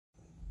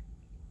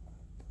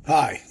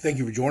Hi, thank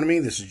you for joining me.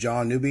 This is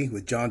John Newby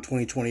with John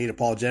 2028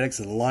 Apologetics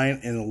and the Lion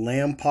and the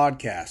Lamb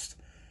podcast.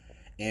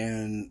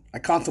 And I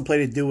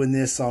contemplated doing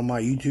this on my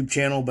YouTube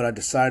channel, but I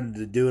decided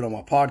to do it on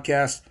my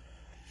podcast.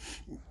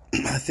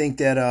 I think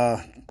that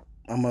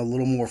I'm a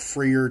little more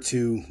freer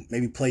to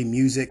maybe play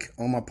music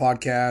on my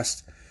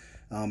podcast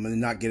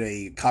and not get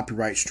a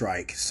copyright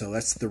strike. So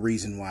that's the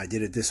reason why I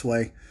did it this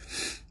way.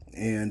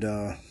 And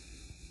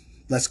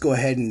let's go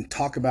ahead and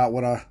talk about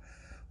what I'm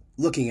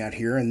looking at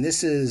here. And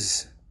this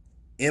is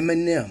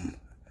Eminem.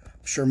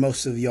 I'm sure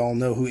most of y'all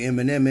know who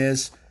Eminem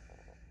is.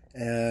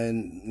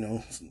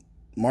 And,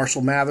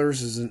 Marshall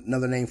Mathers is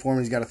another name for him.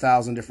 He's got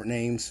 1,000 different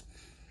names.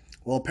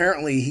 Well,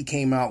 apparently he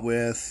came out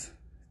with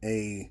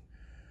a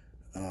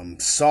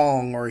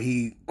song, or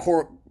he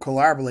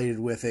collaborated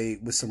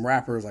with some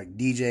rappers like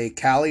DJ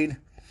Khaled,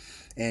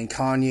 and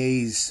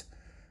Kanye's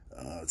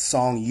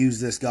song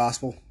 "Use This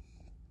Gospel,"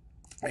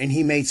 and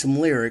he made some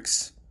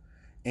lyrics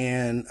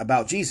and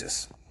about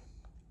Jesus.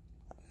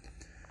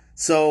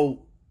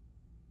 So,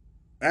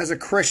 as a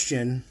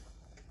Christian,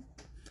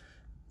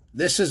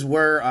 this is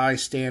where I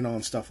stand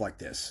on stuff like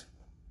this.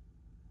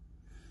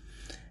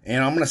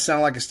 And I'm going to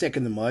sound like a stick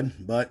in the mud,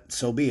 but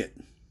so be it.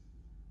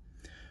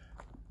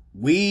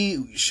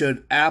 We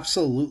should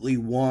absolutely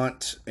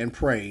want and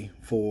pray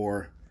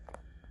for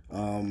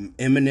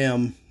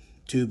Eminem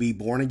to be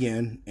born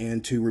again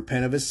and to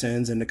repent of his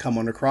sins and to come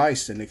under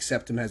Christ and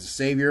accept him as a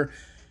Savior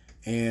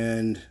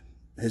and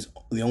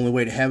the only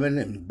way to heaven,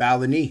 and bow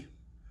the knee.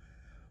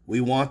 We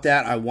want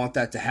that. I want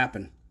that to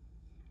happen.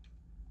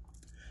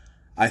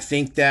 I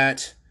think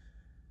that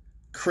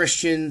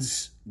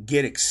Christians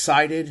get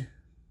excited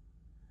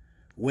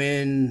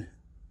when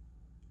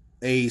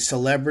a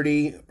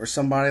celebrity or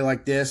somebody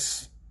like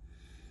this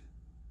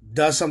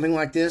does something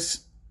like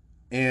this.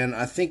 And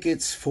I think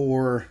it's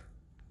for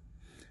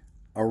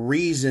a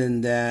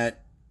reason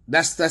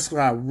that's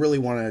what I really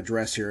want to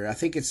address here. I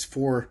think it's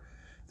for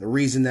the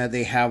reason that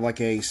they have like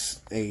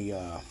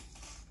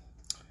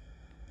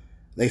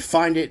they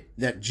find it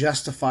that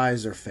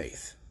justifies their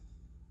faith.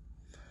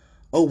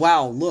 Oh,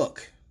 wow,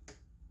 look.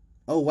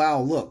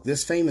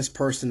 This famous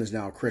person is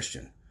now a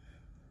Christian.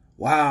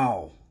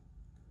 Wow.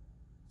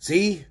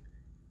 See?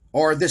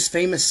 Or this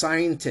famous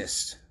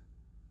scientist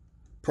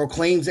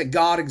proclaims that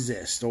God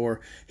exists, or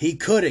he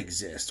could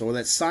exist, or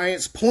that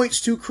science points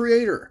to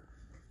Creator.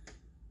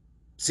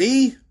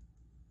 See?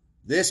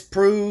 This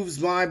proves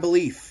my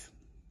belief.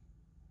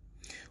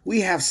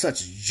 We have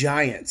such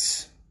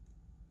giants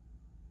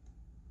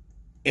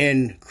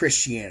in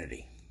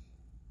Christianity.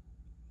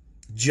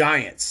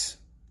 Giants.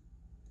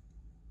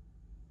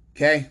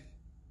 Okay?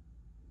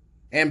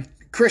 And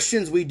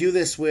Christians, we do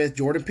this with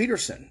Jordan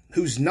Peterson,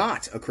 who's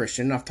not a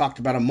Christian. I've talked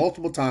about him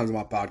multiple times on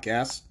my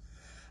podcast.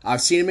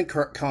 I've seen him in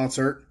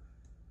concert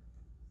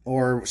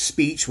or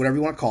speech, whatever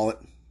you want to call it.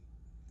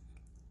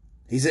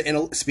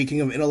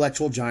 Speaking of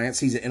intellectual giants,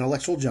 he's an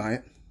intellectual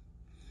giant.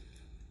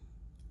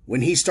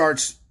 When he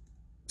starts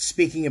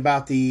speaking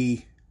about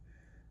the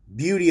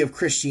beauty of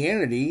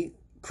Christianity,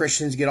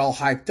 Christians get all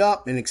hyped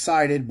up and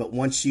excited, but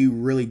once you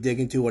really dig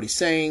into what he's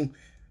saying,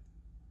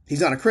 he's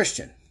not a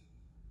Christian.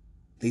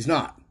 He's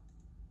not.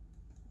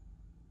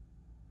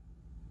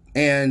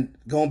 And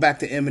going back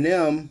to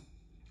Eminem,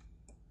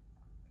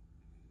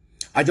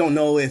 I don't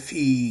know if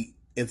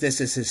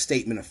this is his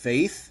statement of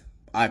faith.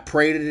 I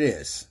pray that it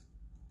is.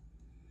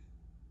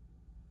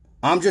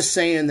 I'm just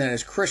saying that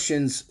as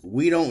Christians,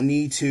 we don't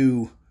need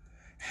to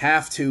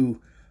have to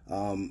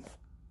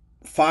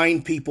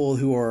find people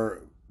who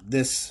are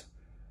this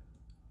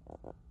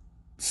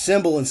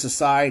symbol in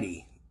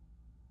society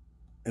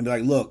and be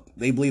like, look,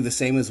 they believe the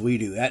same as we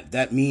do.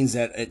 That means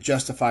that it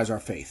justifies our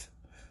faith.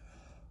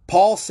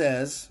 Paul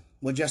says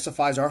what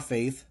justifies our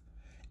faith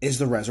is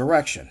the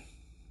resurrection.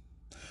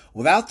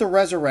 Without the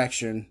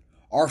resurrection,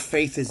 our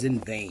faith is in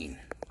vain.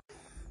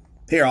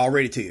 Here, I'll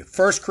read it to you.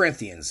 1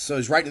 Corinthians, so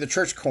he's writing to the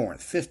church of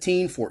Corinth,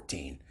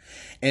 15:14.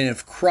 And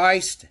if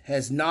Christ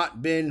has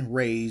not been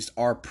raised,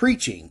 our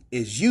preaching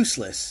is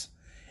useless,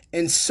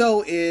 and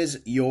so is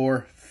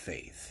your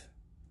faith.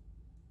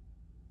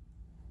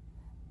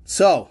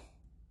 So,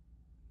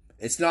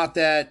 it's not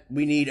that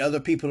we need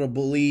other people to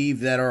believe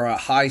that are a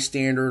high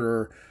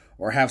standard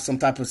or have some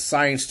type of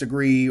science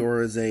degree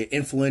or is an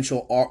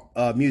influential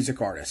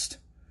music artist.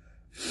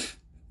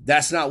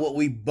 That's not what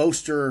we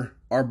bolster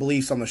our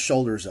beliefs on the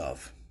shoulders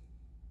of.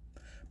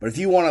 But if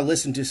you want to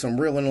listen to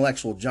some real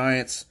intellectual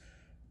giants,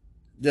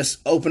 just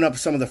open up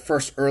some of the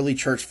first early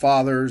church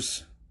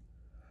fathers.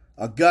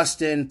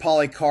 Augustine,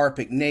 Polycarp,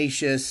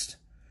 Ignatius,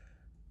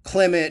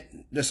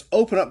 Clement. Just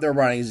open up their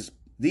writings.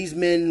 These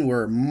men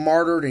were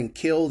martyred and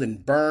killed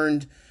and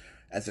burned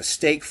at the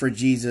stake for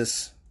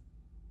Jesus.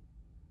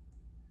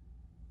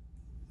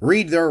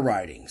 Read their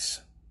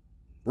writings.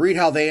 Read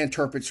how they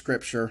interpret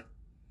Scripture.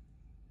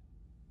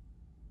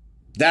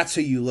 That's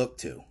who you look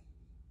to.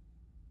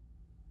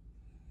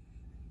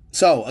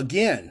 So,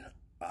 again,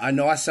 I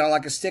know I sound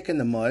like a stick in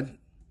the mud.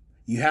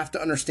 You have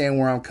to understand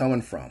where I'm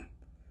coming from.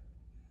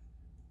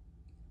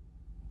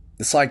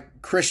 It's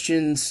like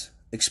Christians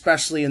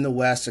especially in the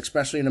West,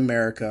 especially in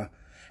America,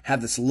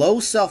 have this low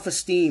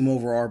self-esteem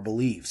over our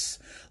beliefs.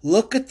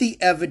 Look at the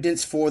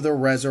evidence for the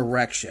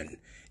resurrection.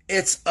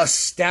 It's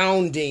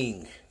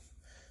astounding.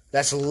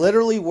 That's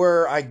literally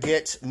where I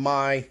get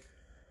my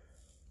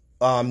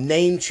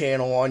name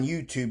channel on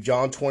YouTube,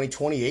 John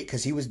 2028,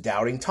 because he was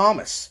doubting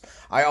Thomas.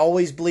 I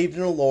always believed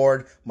in the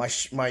Lord. My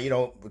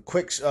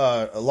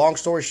long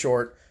story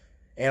short,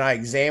 and I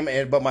examined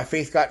it, but my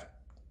faith got,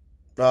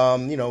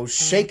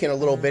 shaken a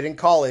little bit in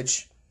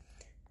college,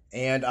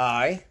 and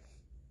I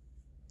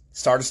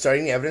started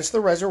studying the evidence of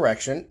the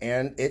resurrection,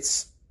 and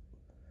it's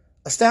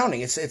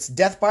astounding. It's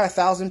death by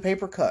 1,000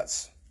 paper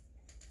cuts.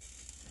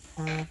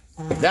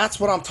 That's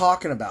what I'm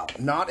talking about.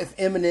 Not if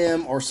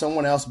Eminem or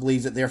someone else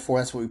believes it, therefore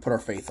that's what we put our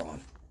faith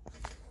on.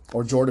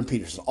 Or Jordan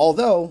Peterson.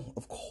 Although,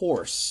 of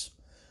course,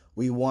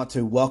 we want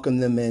to welcome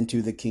them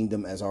into the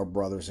kingdom as our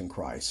brothers in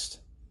Christ.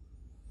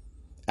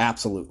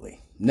 Absolutely.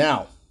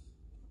 Now,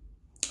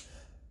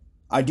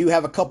 I do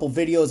have a couple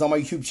videos on my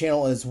YouTube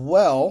channel as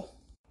well,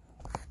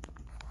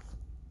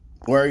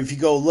 where if you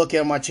go look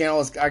at my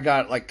channel, I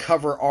got like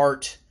cover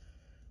art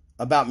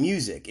about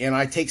music. And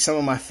I take some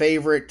of my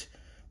favorite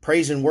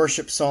praise and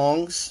worship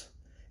songs,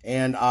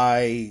 and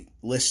I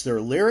list their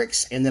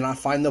lyrics, and then I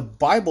find the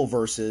Bible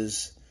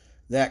verses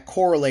that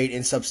correlate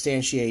and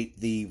substantiate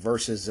the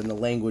verses and the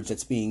language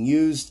that's being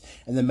used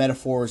and the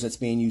metaphors that's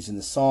being used in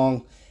the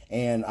song,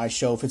 and I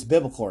show if it's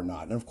biblical or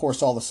not. And of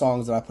course, all the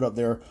songs that I put up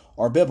there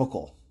are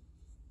biblical.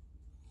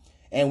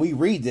 And we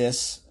read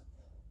this,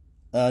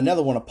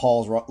 another one of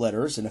Paul's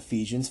letters in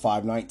Ephesians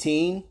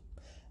 5:19,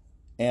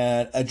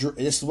 and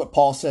this is what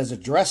Paul says: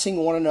 addressing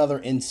one another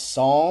in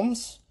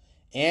psalms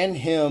and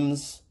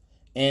hymns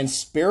and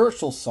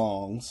spiritual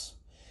songs,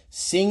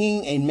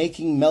 singing and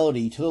making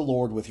melody to the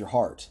Lord with your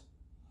heart.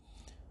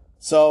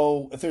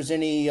 So if there's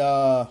any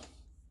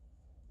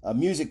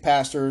music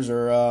pastors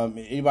or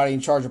anybody in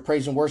charge of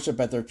praise and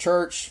worship at their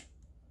church,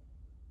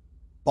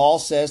 Paul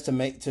says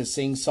to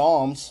sing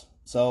psalms.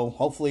 So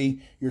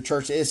hopefully your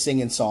church is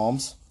singing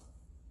psalms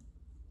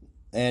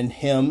and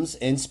hymns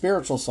and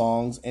spiritual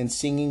songs and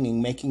singing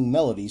and making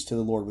melodies to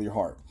the Lord with your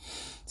heart.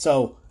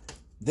 So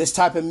this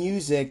type of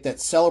music that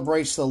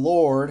celebrates the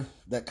Lord,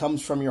 that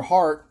comes from your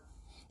heart,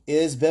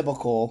 is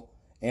biblical,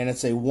 and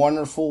it's a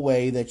wonderful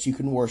way that you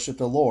can worship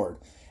the Lord.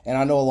 And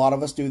I know a lot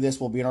of us do this.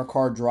 We'll be in our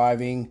car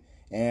driving,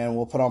 and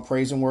we'll put on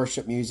praise and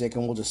worship music,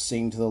 and we'll just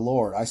sing to the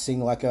Lord. I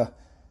sing like a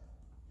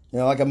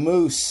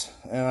moose,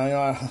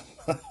 and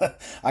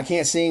I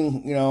can't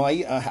sing.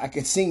 I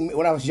could sing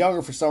when I was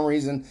younger for some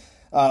reason,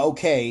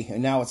 okay,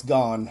 and now it's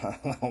gone.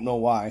 I don't know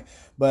why,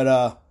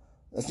 but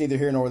that's neither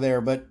here nor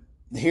there. But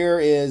here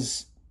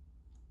is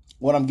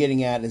what I'm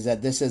getting at, is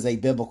that this is a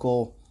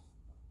biblical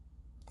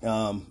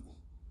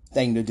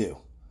thing to do.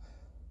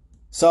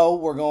 So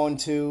we're going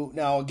to,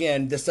 now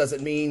again, this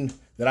doesn't mean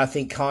that I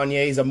think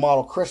Kanye's a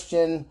model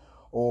Christian,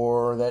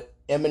 or that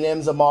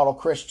Eminem's a model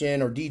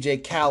Christian, or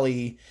DJ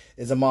Khaled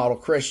is a model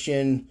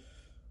Christian.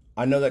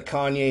 I know that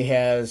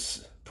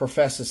Kanye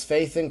professes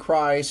faith in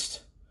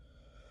Christ.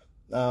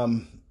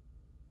 And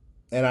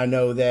I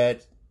know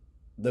that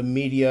the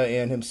media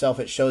and himself,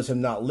 it shows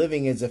him not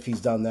living as if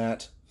he's done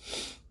that.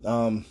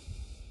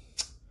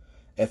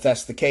 If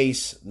that's the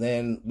case,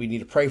 then we need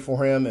to pray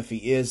for him. If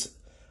he is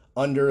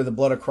under the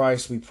blood of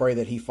Christ, we pray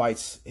that he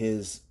fights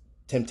his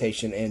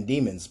temptation and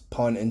demons,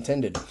 pun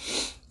intended.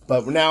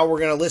 But now we're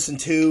going to listen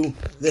to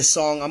this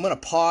song. I'm going to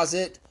pause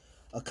it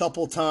a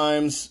couple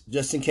times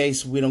just in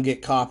case we don't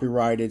get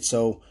copyrighted.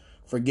 So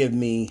forgive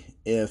me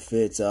if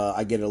it's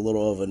I get a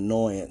little of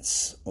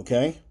annoyance.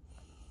 Okay?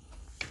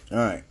 All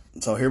right.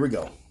 So here we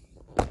go.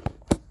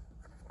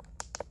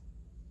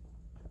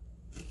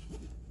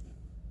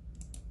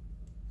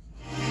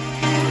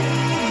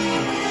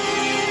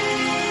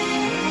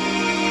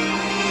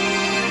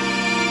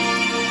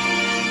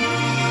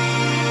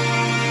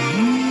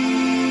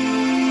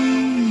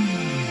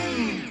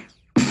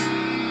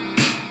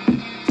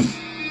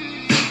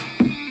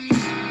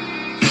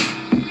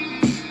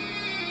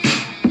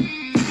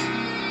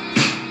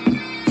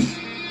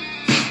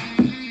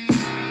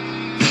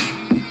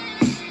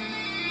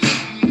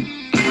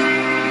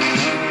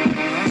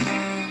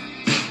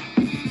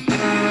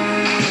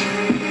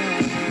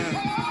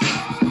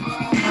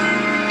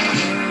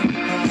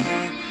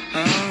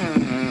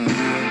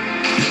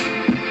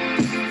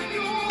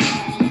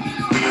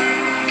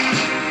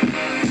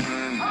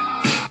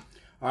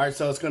 Alright,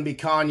 so it's going to be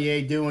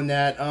Kanye doing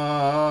that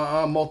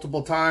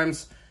multiple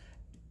times.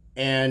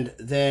 And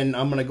then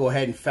I'm going to go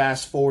ahead and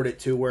fast forward it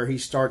to where he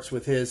starts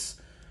with his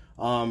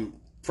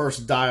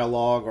first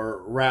dialogue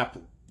or rap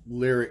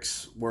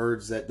lyrics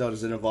words that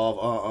doesn't involve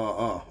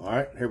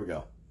Alright, here we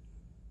go.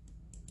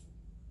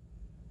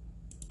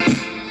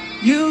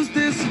 Use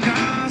this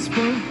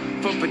gospel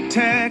for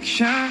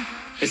protection.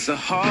 It's a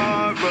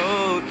hard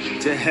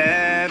road to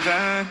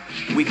heaven.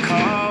 We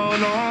call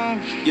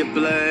on your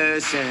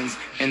blessings.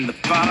 In the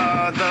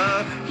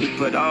Father, we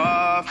put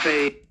our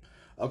faith.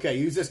 Okay,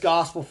 use this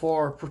gospel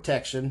for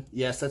protection.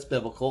 Yes, that's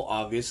biblical,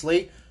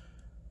 obviously.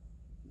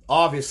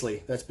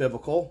 Obviously, that's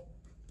biblical.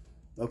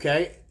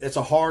 Okay? It's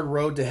a hard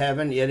road to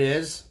heaven. It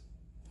is.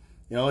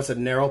 You know, it's a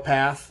narrow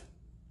path.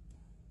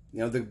 You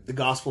know, the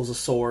gospel's a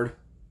sword.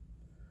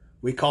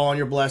 We call on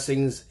your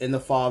blessings in the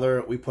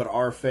Father. We put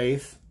our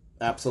faith.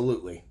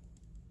 Absolutely.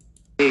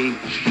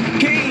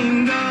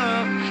 Kingdom,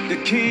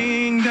 the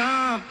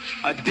kingdom,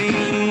 our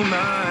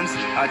demons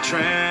are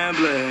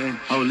trembling,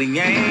 holy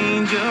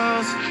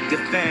angels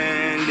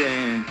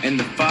defending, and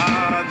the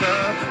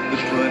Father, we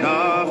put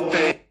our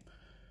faith.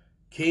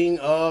 King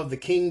of the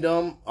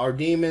kingdom, our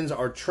demons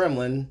are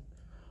trembling,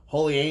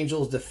 holy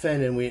angels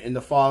defending, in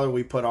the Father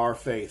we put our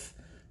faith.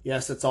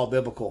 Yes, it's all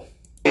biblical.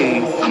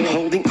 I'm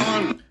holding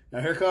on.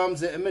 Now here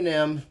comes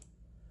Eminem.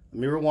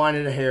 Let me rewind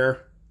it a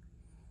hair.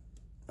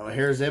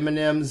 Here's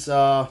Eminem's,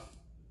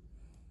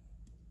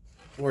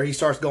 where he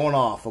starts going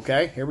off,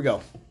 okay? Here we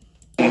go.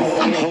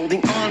 I'm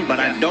holding on, but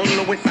I don't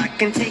know if I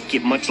can take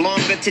it much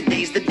longer.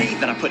 Today's the day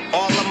that I put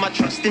all of my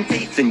trust and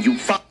faith in you.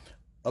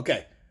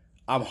 Okay,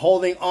 I'm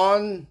holding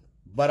on,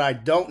 but I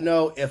don't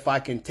know if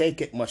I can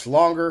take it much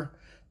longer.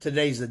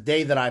 Today's the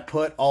day that I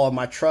put all of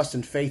my trust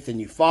and faith in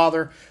you,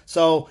 Father.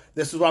 So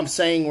this is what I'm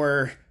saying,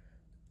 where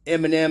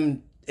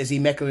Eminem, is he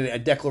making a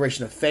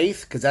declaration of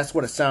faith? Because that's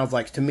what it sounds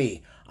like to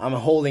me. I'm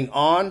holding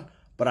on,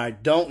 but I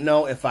don't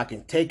know if I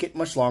can take it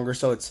much longer.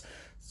 So it's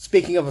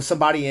speaking of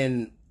somebody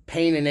in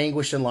pain and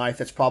anguish in life.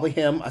 That's probably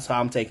him. That's how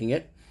I'm taking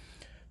it.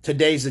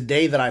 Today's the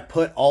day that I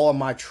put all of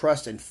my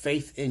trust and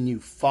faith in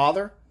you,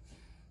 Father.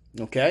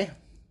 Okay.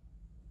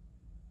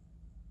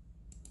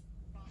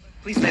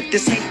 Please let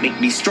this hate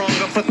make me stronger,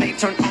 for they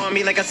turn on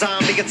me like a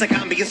zombie. It's like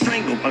I'm being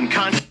strangled,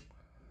 unconscious.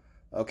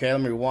 Okay, let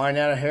me rewind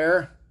out of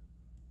here.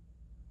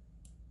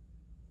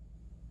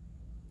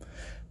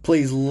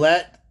 Please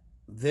let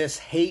this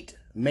hate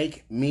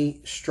make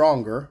me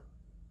stronger,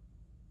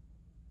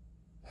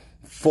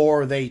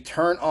 for they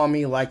turn on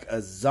me like a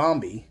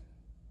zombie.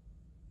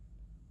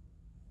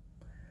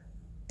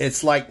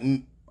 It's like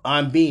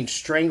I'm being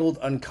strangled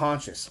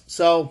unconscious.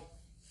 So,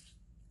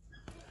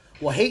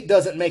 well, hate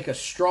doesn't make us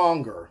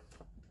stronger.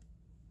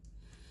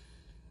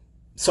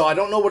 So I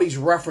don't know what he's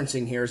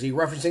referencing here. Is he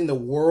referencing the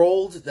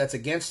world that's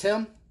against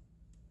him?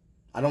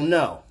 I don't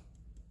know.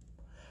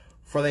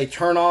 For they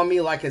turn on me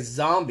like a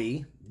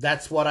zombie.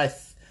 That's why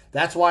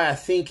I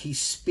think he's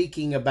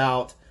speaking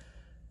about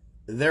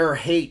their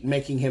hate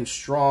making him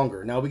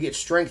stronger. Now we get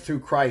strength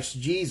through Christ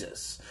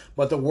Jesus,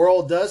 but the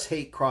world does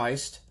hate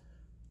Christ.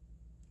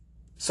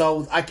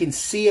 So I can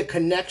see a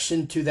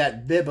connection to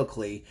that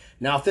biblically.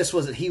 Now if this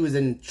was he was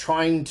in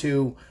trying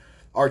to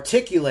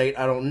articulate,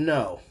 I don't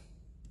know.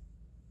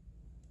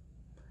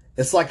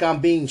 It's like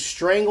I'm being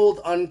strangled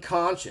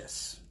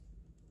unconscious.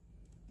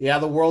 Yeah,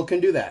 the world can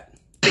do that.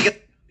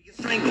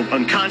 Strangled,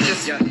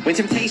 unconscious. When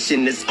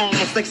temptation is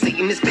almost like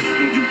Satan is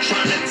baiting you,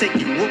 trying to take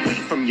you away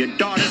from your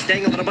daughters,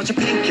 dangling a bunch of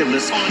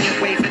painkillers on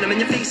your way, venom in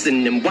your face,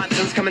 and then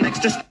Watson's coming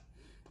extra.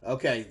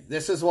 Okay,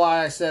 this is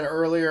why I said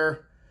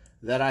earlier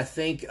that I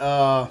think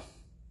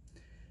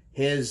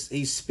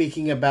he's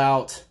speaking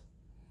about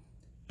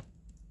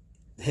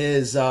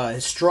his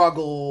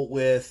struggle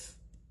with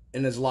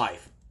in his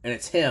life, and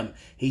it's him.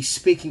 He's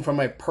speaking from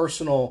a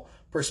personal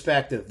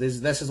perspective.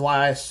 This is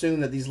why I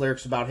assume that these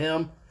lyrics are about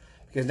him.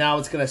 Because now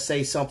it's going to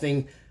say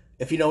something.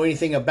 If you know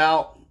anything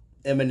about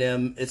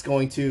Eminem, he's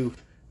going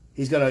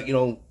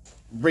to,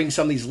 bring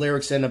some of these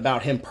lyrics in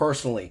about him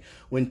personally.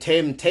 When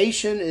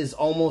temptation is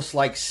almost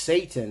like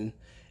Satan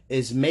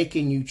is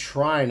making you,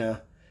 trying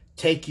to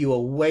take you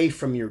away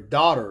from your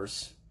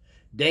daughters,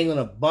 dangling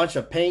a bunch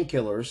of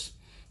painkillers.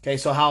 Okay,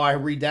 so how I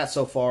read that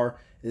so far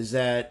is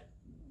that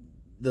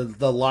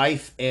the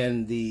life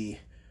and the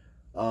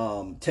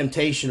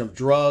temptation of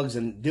drugs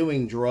and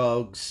doing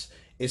drugs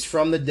is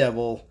from the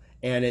devil.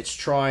 And it's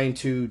trying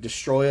to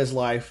destroy his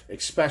life,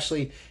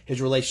 especially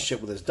his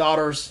relationship with his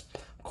daughters.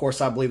 Of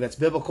course, I believe that's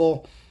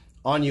biblical.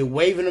 On you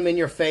waving them in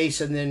your face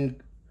and then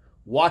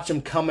watch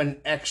them come in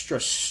extra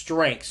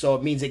strength. So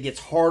it means it gets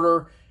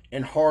harder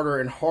and harder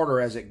and harder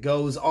as it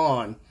goes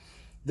on.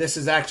 This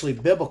is actually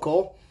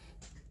biblical.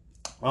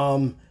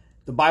 The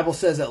Bible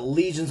says that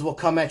legions will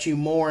come at you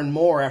more and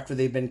more after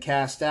they've been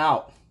cast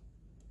out.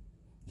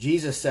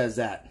 Jesus says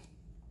that.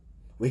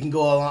 We can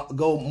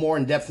go more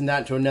in depth than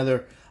that into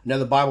another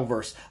Bible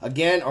verse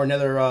again, or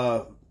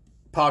another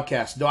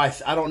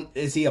podcast.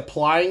 Is he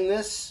applying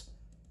this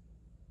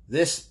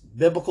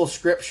biblical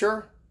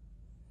scripture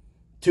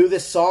to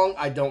this song?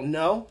 I don't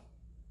know.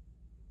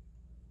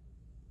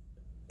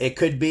 It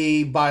could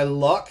be by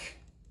luck.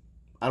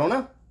 I don't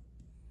know.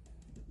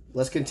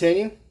 Let's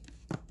continue.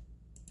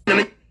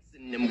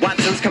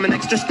 Watson's coming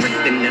extra strict,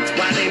 and that's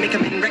why they make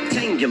them in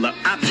rectangular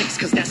objects,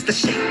 because that's the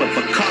shape of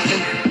a coffin.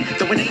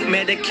 Though it ain't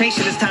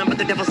medication this time, but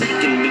the devil's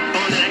taking me on,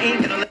 and I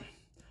ain't gonna let.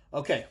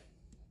 Okay.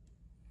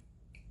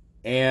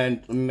 And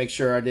let me make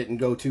sure I didn't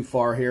go too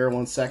far here.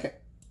 1 second.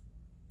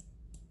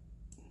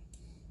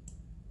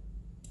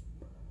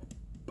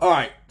 All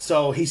right.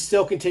 So he's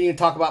still continuing to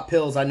talk about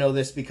pills. I know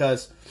this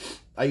because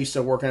I used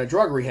to work in a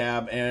drug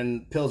rehab,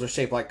 and pills are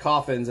shaped like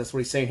coffins. That's what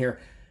he's saying here.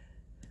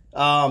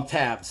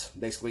 Tabs,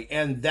 basically.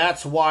 And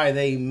that's why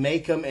they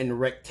make them in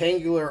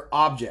rectangular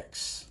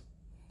objects.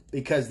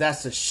 because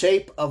that's the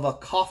shape of a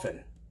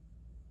coffin.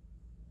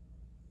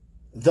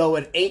 Though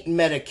it ain't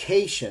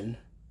medication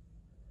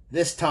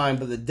this time,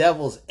 but the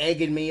devil's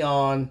egging me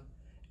on,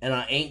 and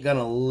I ain't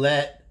gonna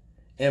let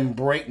him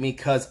break me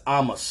because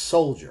I'm a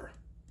soldier.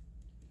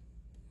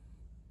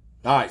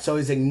 All right, so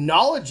he's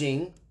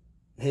acknowledging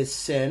his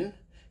sin.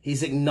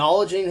 He's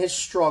acknowledging his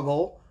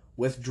struggle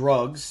with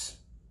drugs.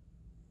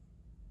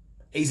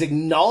 He's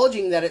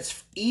acknowledging that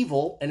it's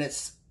evil and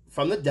it's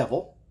from the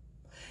devil.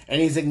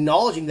 And he's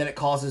acknowledging that it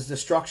causes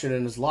destruction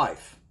in his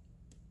life.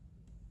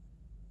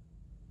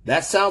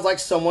 That sounds like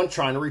someone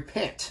trying to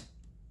repent.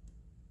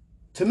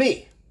 To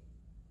me.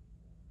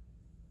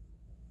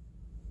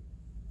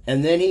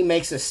 And then he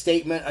makes a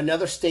statement,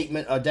 another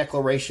statement, a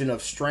declaration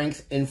of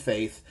strength in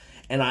faith.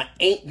 And I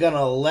ain't going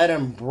to let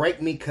him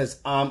break me because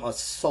I'm a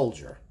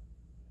soldier.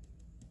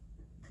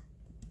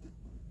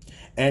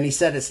 And he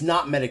said it's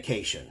not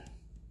medication.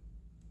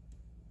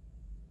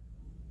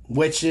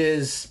 Which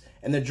is,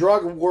 in the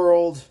drug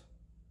world,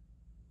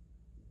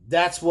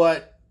 that's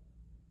what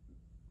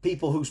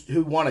people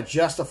who want to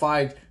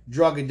justify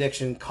drug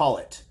addiction call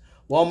it.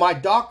 Well, my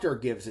doctor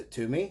gives it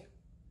to me,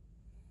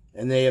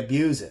 and they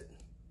abuse it.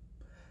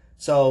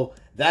 So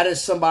that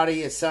is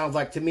somebody, it sounds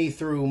like to me,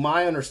 through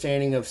my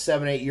understanding of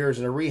 7-8 years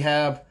in a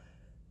rehab,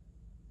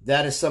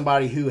 that is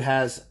somebody who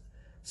has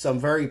some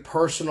very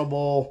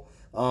personable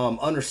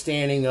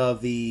understanding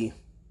of the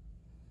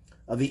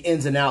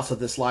ins and outs of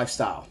this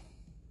lifestyle.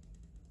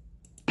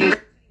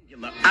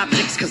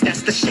 Objects, cause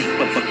that's the shape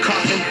of a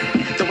coffin.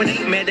 Though it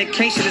ain't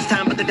medication this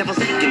time, but the devil's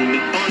taking me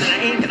on, and I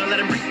ain't gonna let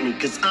him break me,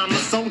 cause I'm a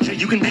soldier.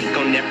 You can bank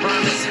on that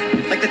promise,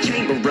 like the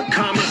Chamber of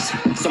Commerce.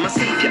 So my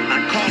savior,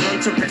 I call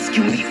on to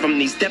rescue me from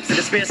these depths of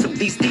despair. So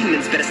these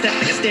demons better step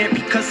like a stair,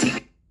 because he...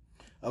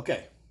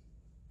 Okay.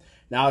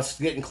 Now it's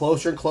getting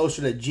closer and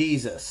closer to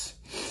Jesus.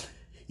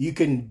 You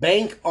can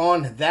bank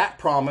on that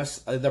promise,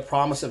 the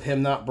promise of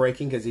him not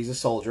breaking because he's a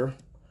soldier,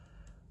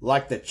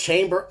 like the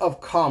Chamber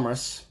of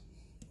Commerce.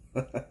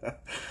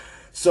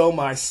 So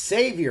my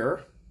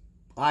Savior,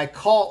 I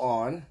call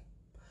on,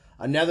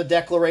 another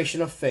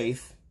declaration of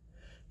faith,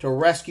 to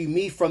rescue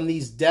me from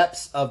these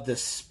depths of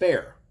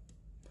despair.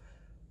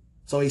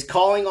 So he's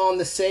calling on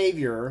the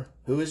Savior,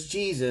 who is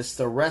Jesus,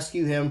 to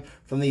rescue him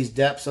from these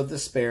depths of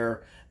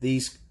despair,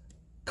 these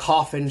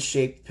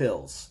coffin-shaped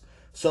pills.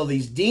 So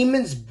these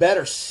demons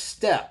better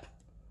step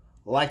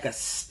like a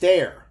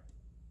stair.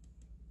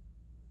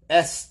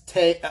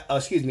 S-T-A-I-R.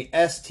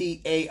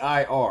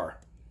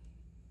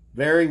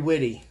 Very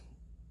witty,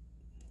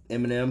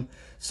 Eminem.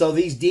 So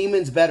these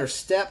demons better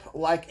step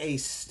like a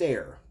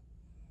stair.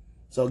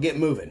 So get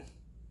moving.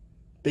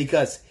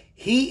 Because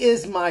he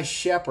is my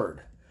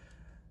shepherd.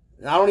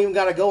 I don't even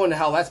got to go into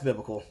how that's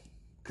biblical.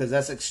 Because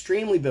that's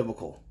extremely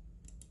biblical.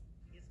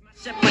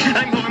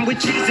 I'm armed with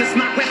Jesus,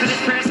 my weapon is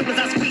prayer, so as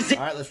I squeeze it.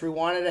 All right, let's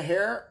rewind it a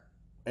hair.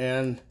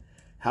 And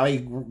how he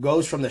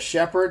goes from the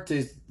shepherd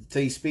to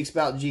he speaks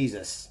about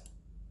Jesus.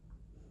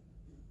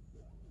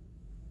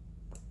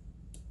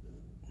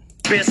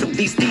 So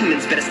these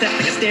demons better step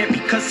like a stair,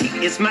 because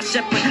he is my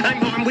shepherd.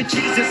 I'm armed with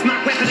Jesus,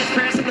 my weapon is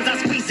prayer, so as I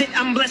squeeze it,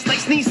 I'm blessed like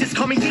sneezes.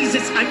 Call me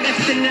Jesus, I'm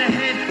effed in the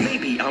head.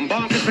 Maybe I'm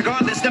bonkers,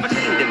 regardless, never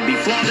claimed to be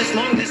flawless.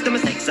 Long list of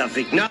mistakes I've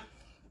ignored.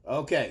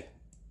 Okay.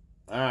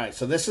 All right,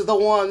 so this is the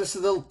one, this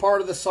is the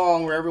part of the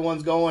song where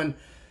everyone's going,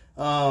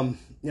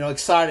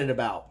 excited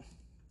about.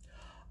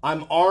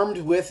 I'm armed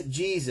with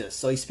Jesus.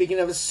 So he's speaking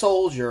of a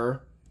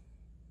soldier.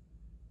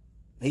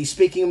 He's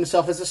speaking of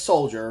himself as a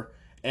soldier.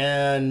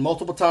 And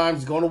multiple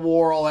times going to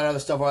war, all that other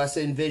stuff. Well, that's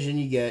the vision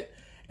you get.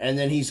 And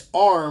then he's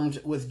armed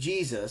with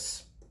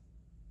Jesus.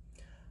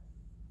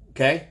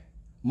 Okay?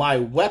 My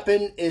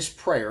weapon is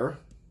prayer.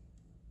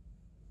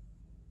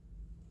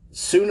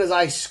 Soon as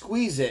I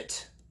squeeze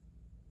it,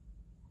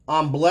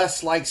 I'm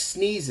blessed like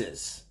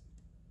sneezes.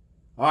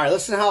 All right,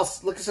 listen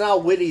how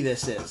witty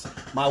this is.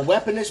 My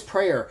weapon is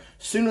prayer.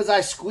 Soon as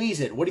I squeeze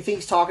it, what do you think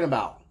he's talking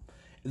about?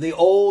 The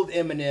old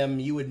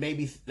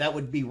Eminem, that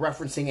would be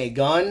referencing a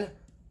gun,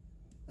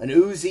 an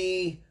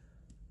Uzi,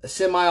 a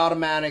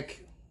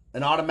semi-automatic,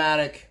 an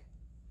automatic.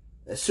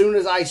 As soon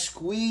as I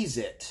squeeze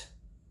it.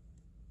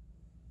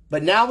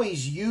 But now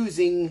he's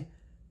using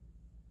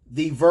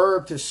the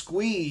verb to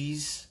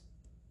squeeze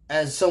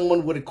as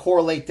someone would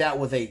correlate that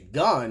with a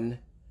gun.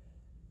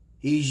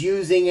 He's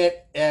using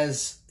it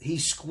as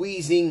he's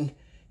squeezing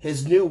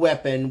his new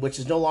weapon, which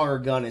is no longer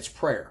a gun, it's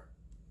prayer.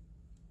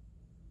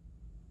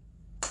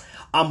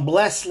 I'm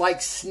blessed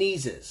like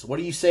sneezes. What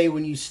do you say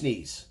when you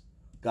sneeze?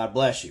 God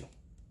bless you.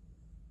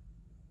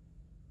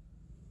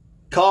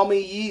 Call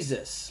me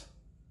Yeezus.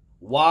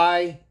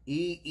 Y-E-E-Z-U-S.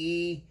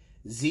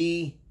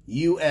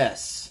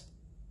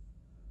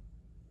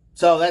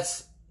 So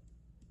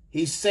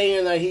he's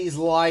saying that he's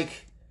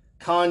like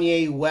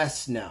Kanye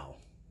West now.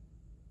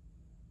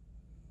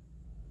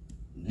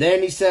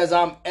 Then he says,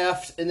 I'm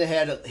effed in the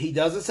head. He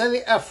doesn't say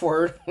the F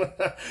word.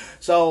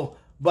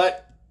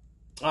 But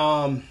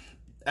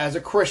as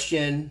a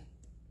Christian,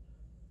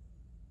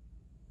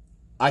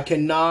 I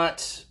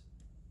cannot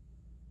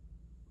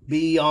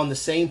be on the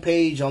same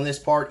page on this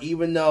part,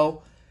 even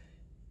though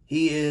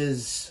he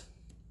is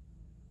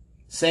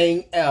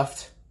saying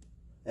effed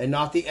and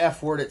not the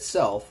F word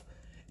itself.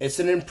 It's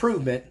an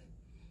improvement.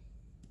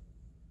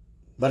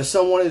 But if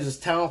someone is as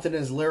talented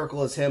and as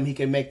lyrical as him, he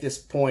can make this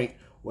point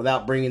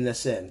without bringing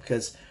this in.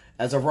 Because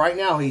as of right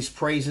now, he's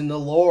praising the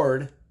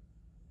Lord.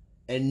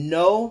 And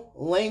no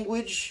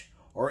language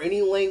or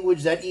any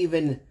language that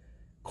even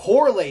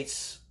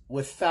correlates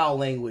with foul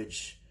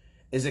language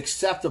is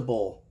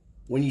acceptable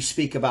when you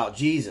speak about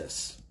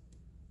Jesus.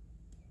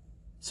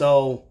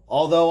 So,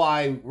 although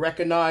I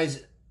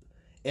recognize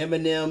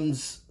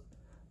Eminem's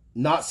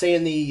not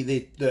saying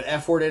the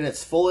F word in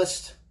its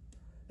fullest,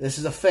 this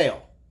is a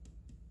fail.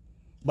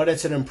 But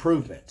it's an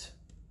improvement.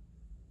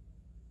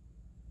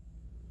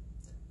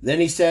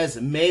 Then he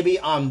says, maybe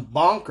I'm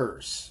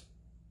bonkers.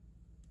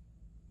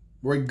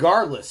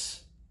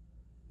 Regardless,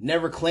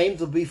 never claimed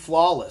to be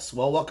flawless.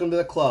 Well, welcome to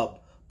the club.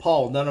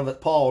 Paul,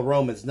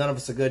 Romans, none of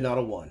us are good, not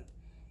a one.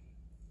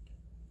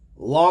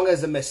 Long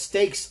as the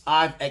mistakes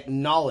I've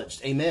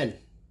acknowledged. Amen.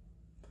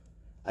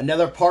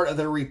 Another part of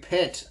the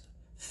repent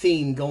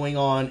theme going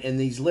on in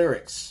these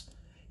lyrics.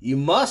 You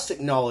must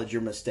acknowledge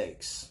your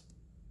mistakes.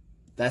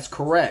 That's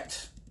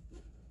correct.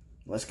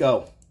 Let's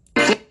go.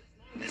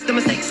 The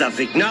mistakes I've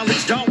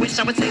acknowledged, I wish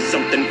I would say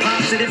something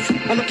positive.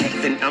 Well, okay,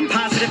 then I'm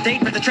positive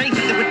they'd rather trade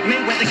either with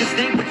Mayweather because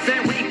they would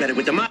fare way better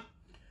with the mob.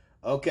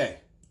 Okay.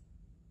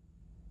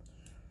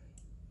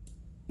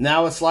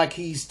 Now it's like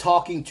he's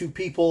talking to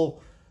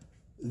people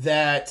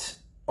that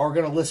are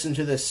going to listen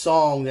to this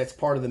song that's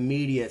part of the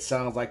media. It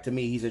sounds like to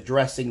me he's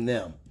addressing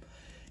them.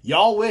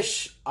 Y'all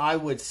wish I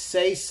would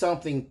say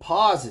something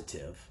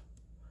positive.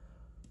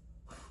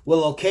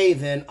 Well, okay,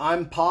 then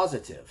I'm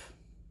positive.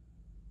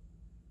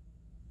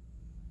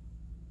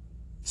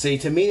 See,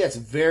 to me, that's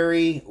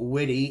very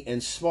witty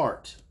and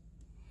smart.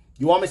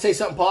 You want me to say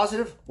something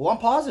positive? Well, I'm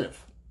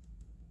positive.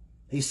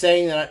 He's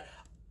saying that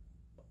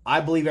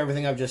I believe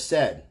everything I've just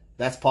said.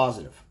 That's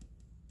positive.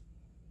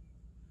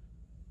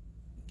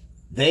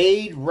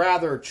 They'd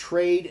rather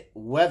trade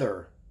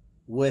weather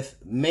with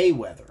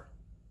Mayweather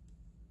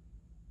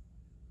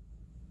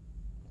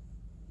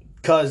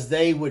because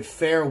they would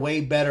fare way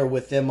better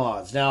with them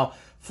odds. Now,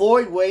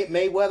 Floyd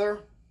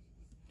Mayweather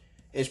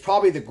is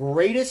probably the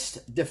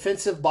greatest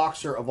defensive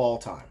boxer of all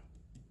time.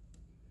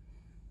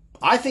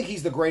 I think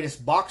he's the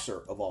greatest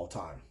boxer of all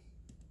time.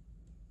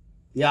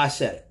 Yeah, I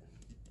said it.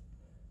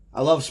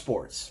 I love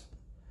sports.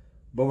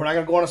 But we're not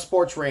going to go on a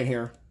sports rant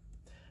here.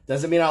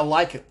 Doesn't mean I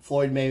like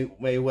Floyd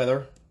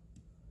Mayweather.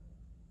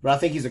 But I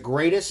think he's the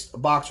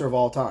greatest boxer of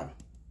all time.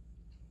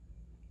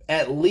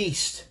 At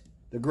least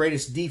the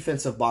greatest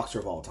defensive boxer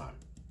of all time.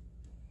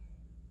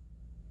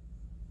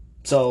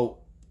 So,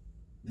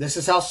 this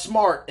is how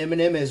smart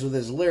Eminem is with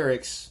his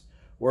lyrics,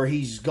 where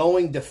he's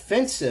going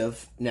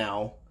defensive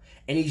now,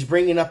 and he's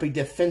bringing up a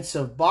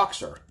defensive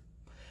boxer.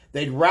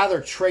 They'd rather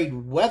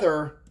trade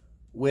weather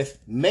with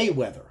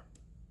Mayweather.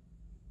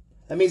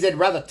 That means they'd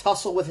rather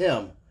tussle with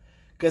him,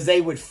 because they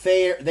would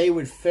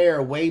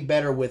fare way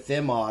better with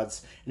them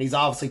odds, and he's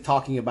obviously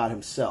talking about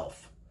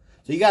himself.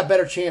 So you got a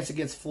better chance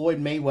against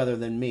Floyd Mayweather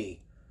than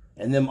me,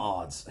 and them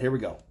odds. Here we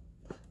go.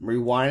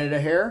 Rewind it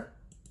a hair.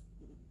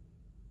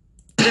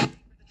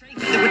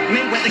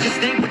 Mayweather because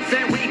they would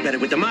fare way better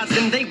with the mods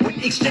than they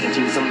would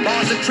exchanging some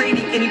bars and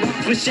trading any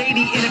bars with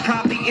shady, and it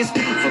probably is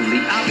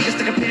painfully obvious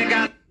to compare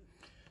guys.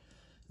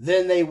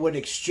 Then they would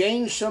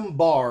exchange some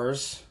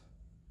bars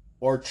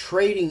or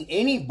trading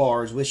any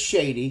bars with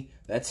shady,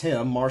 that's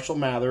him, Marshall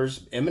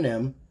Mathers,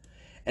 Eminem,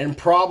 and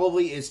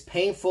probably is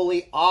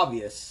painfully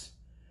obvious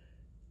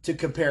to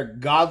compare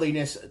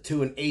godliness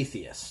to an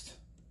atheist.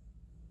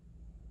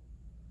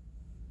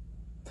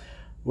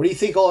 What do you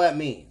think all that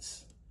means?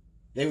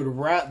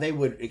 They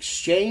would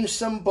exchange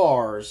some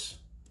bars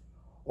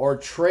or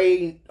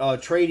trading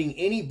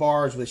any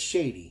bars with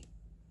shady.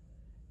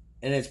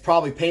 And it's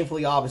probably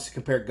painfully obvious to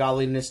compare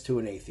godliness to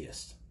an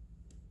atheist.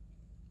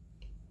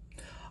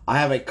 I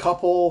have a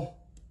couple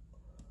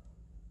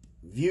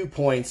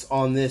viewpoints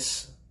on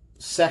this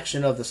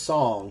section of the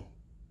song,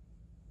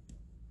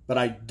 but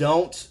I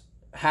don't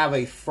have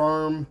a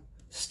firm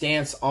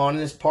stance on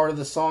this part of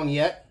the song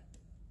yet.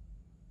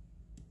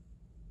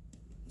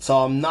 So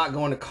I'm not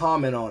going to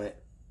comment on it,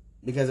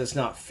 because it's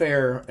not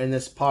fair, and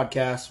this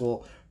podcast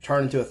will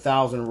turn into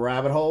 1,000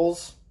 rabbit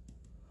holes.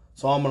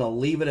 So I'm going to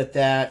leave it at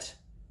that.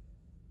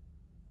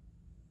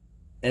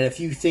 And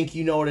if you think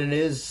you know what it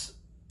is,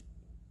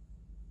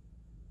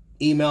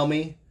 email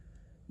me,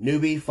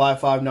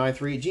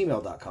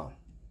 newbie5593@gmail.com.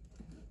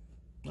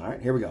 All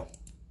right, here we go.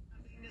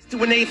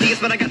 To an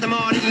atheist, but I got them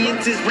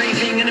audiences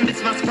raving, and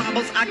amidst my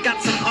squabbles, I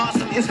got some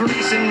awesome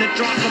inspiration to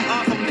draw from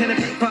off on pen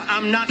and paper.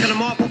 I'm knocking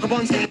them off, woke up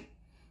on stage.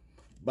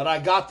 But I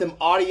got them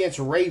audience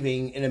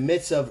raving in the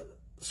midst of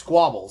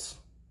squabbles.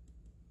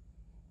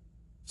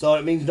 So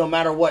it means no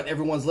matter what,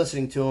 everyone's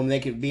listening to them. They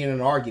could be in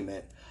an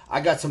argument. I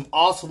got some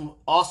awesome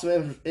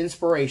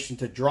inspiration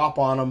to drop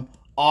on them,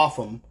 off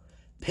them,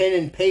 pen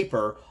and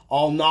paper.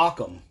 I'll knock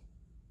them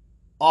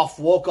off,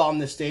 woke on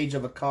the stage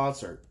of a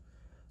concert.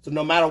 So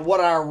no matter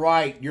what I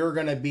write, you're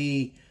going to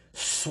be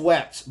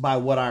swept by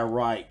what I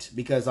write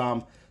because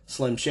I'm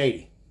Slim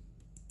Shady.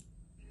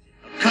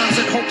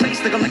 Concert, whole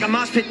place looking like a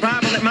mosh pit.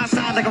 Bible at my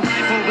side like a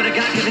rifle with a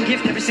God-given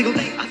gift every single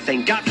day. I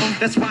thank God for.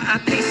 That's why I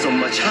pay so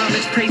much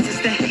homage. Praises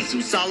to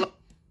Jesus. All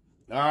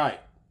right.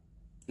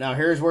 Now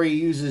here's where he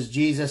uses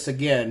Jesus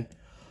again.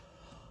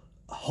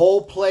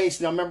 Whole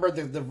place. Now remember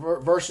the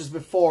verses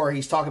before.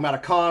 He's talking about a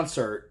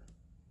concert.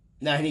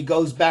 Now he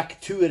goes back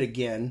to it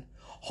again.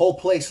 Whole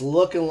place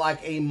looking like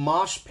a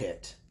mosh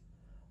pit.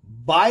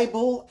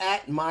 Bible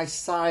at my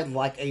side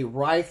like a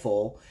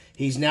rifle.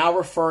 He's now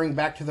referring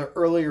back to the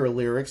earlier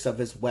lyrics of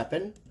his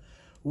weapon.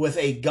 With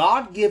a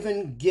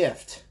God-given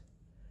gift.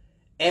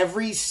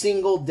 Every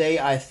single day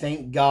I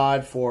thank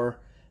God for.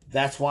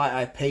 That's why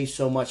I pay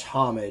so much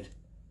homage.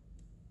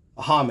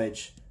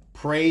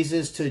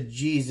 Praises to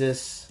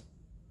Jesus.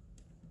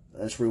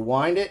 Let's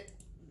rewind it.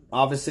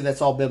 Obviously,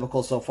 that's all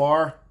biblical so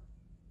far.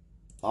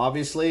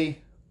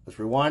 Obviously, let's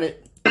rewind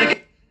it.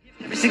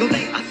 every single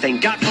day I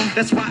thank God for.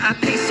 That's why I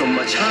pay so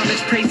much homage.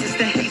 Praises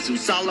to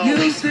Jesus. I'll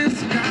always. Use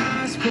this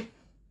gospel.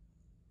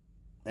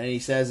 And he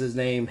says his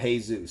name,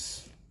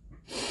 Jesus.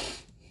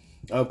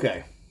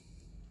 Okay.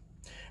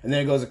 And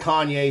then it goes to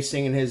Kanye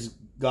singing his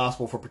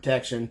gospel for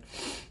protection.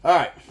 All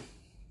right.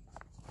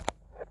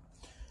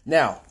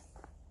 Now,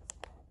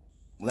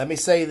 let me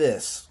say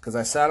this, because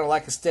I sounded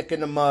like a stick in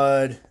the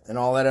mud and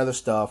all that other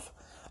stuff.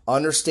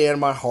 Understand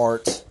my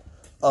heart.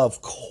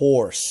 Of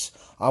course,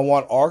 I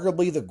want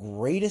arguably the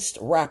greatest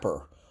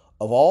rapper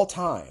of all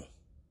time.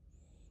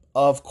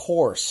 Of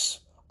course,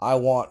 I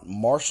want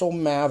Marshall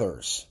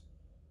Mathers,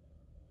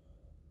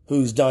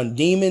 who's done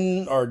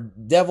demon or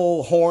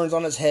devil horns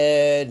on his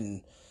head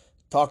and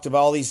talked about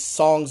all these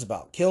songs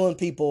about killing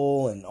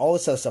people and all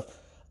this other stuff.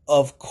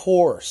 Of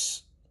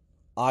course,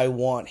 I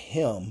want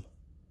him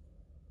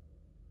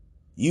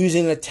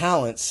using the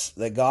talents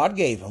that God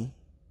gave him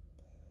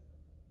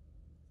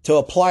to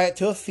apply it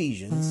to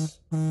Ephesians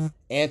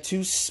and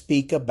to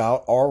speak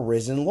about our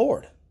risen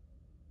Lord.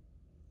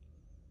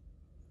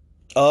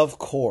 Of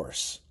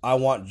course, I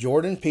want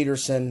Jordan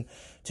Peterson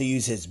to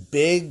use his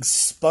big,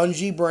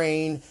 spongy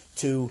brain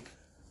to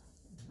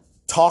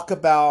talk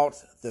about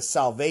the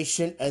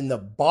salvation and the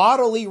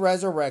bodily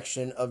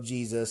resurrection of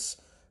Jesus,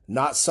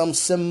 not some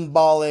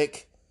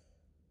symbolic,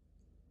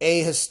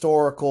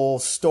 ahistorical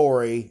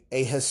story,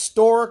 a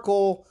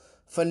historical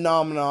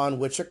phenomenon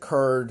which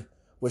occurred,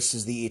 which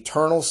is the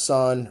eternal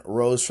Son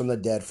rose from the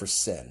dead for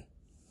sin.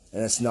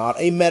 And it's not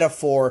a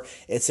metaphor,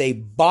 it's a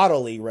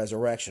bodily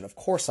resurrection. Of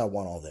course I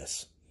want all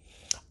this.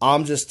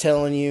 I'm just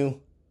telling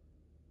you,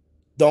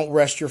 don't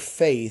rest your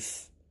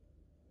faith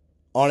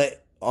on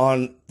it,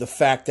 on the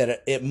fact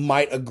that it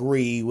might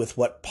agree with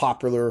what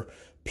popular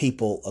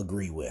people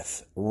agree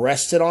with.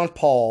 Rest it on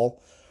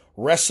Paul,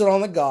 rest it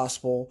on the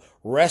gospel,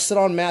 rest it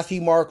on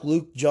Matthew, Mark,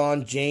 Luke,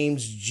 John,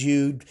 James,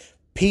 Jude,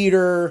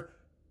 Peter,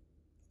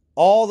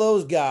 all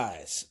those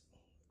guys.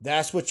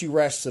 That's what you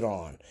rested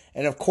on.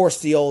 And of course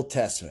the Old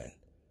Testament.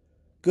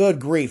 Good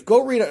grief.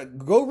 Go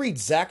read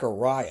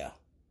Zechariah.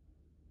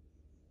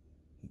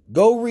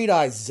 Go read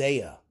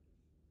Isaiah.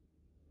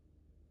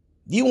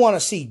 You want to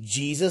see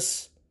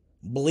Jesus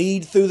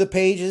bleed through the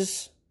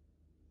pages?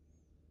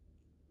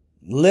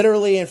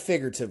 Literally and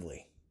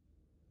figuratively.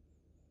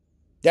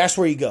 That's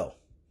where you go.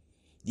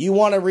 You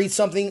want to read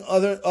something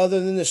other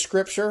than the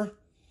scripture?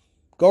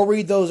 Go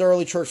read those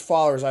early church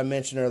fathers I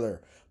mentioned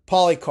earlier.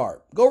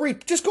 Polycarp.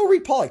 Just go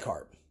read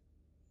Polycarp.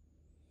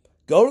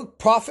 Go to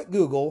Prophet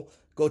Google,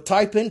 go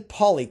type in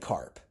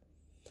Polycarp,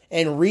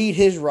 and read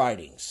his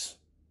writings.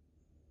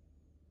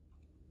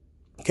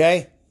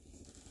 Okay?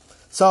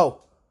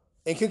 So,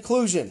 in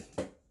conclusion,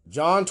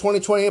 John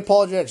 2020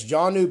 Apologetics,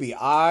 John Newby,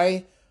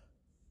 I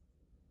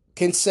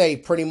can say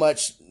pretty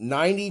much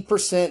 90%,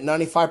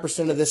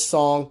 95% of this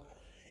song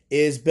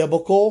is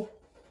biblical.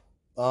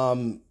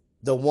 The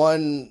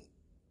one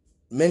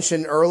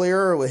mentioned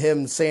earlier with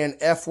him saying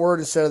F word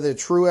instead of the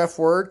true F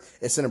word,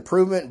 it's an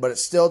improvement, but it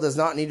still does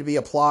not need to be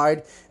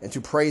applied into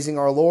praising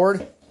our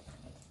Lord.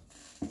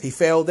 He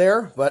failed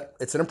there, but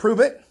it's an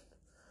improvement.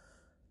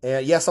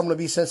 And yes, I'm going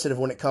to be sensitive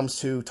when it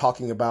comes to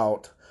talking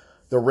about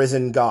the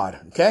risen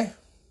God. Okay?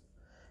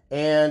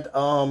 And,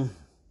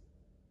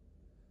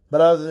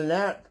 but other than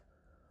that,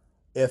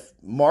 if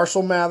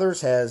Marshall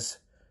Mathers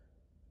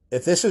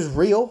if this is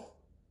real,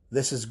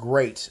 this is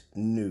great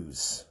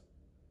news.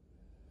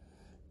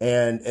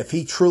 And if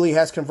he truly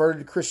has converted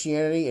to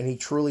Christianity and he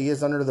truly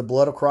is under the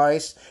blood of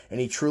Christ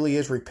and he truly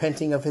is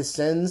repenting of his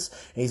sins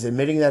and he's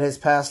admitting that his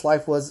past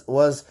life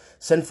was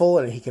sinful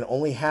and he can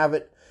only have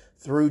it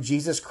through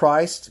Jesus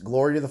Christ,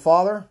 glory to the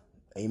Father.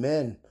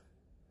 Amen.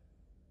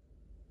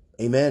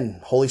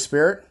 Amen. Holy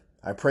Spirit,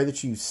 I pray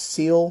that you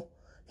seal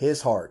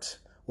his heart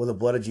with the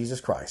blood of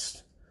Jesus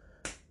Christ.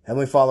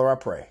 Heavenly Father, I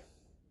pray.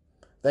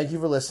 Thank you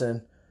for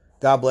listening.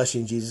 God bless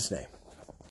you in Jesus' name.